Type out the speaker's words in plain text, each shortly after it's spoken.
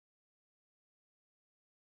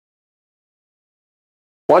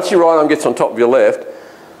Once your right arm gets on top of your left,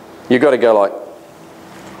 you've got to go like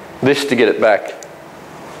this to get it back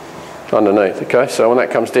underneath, okay? So when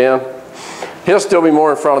that comes down, he'll still be more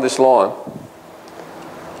in front of this line.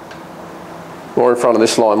 More in front of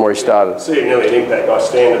this line where he started. See, nearly an impact. I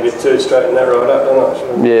stand a bit too, straighten that right up,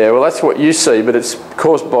 don't I? Yeah, well that's what you see, but it's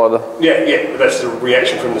caused by the... Yeah, but that's the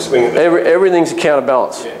reaction from the swing. Everything's a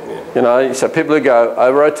counterbalance. Yeah. You know, so people who go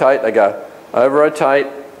over-rotate, they go over-rotate.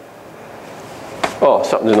 Oh,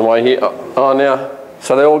 something's in the way here. Oh, now.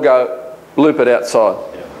 So they all go loop it outside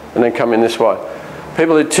and then come in this way.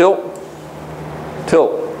 People who tilt.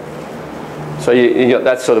 So you got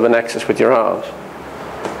that sort of an axis with your arms.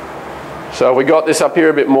 So we got this up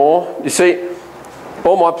here a bit more. You see,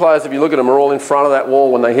 all my players, if you look at them, are all in front of that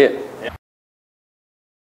wall when they hit.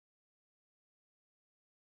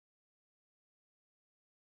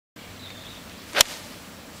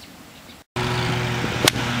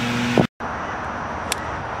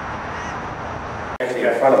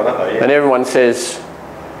 And everyone says,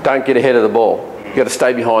 don't get ahead of the ball. You've got to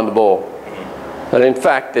stay behind the ball. And in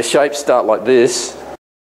fact, their shapes start like this.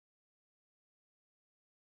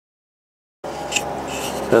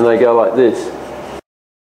 And they go like this.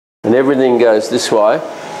 And everything goes this way.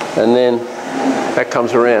 And then that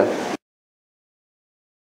comes around.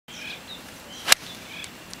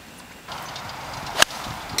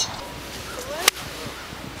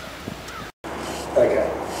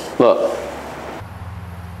 Okay. Look.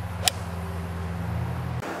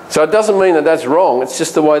 So it doesn't mean that that's wrong, it's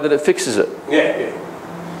just the way that it fixes it. Yeah.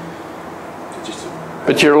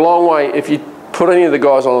 But you're a long way, if you put any of the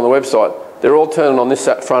guys on the website, they're all turning on this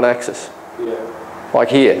front axis. Yeah. Like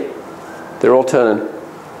here. They're all turning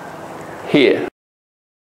here.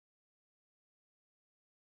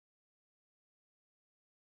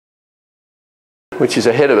 Which is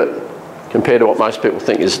ahead of it compared to what most people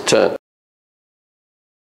think is a turn.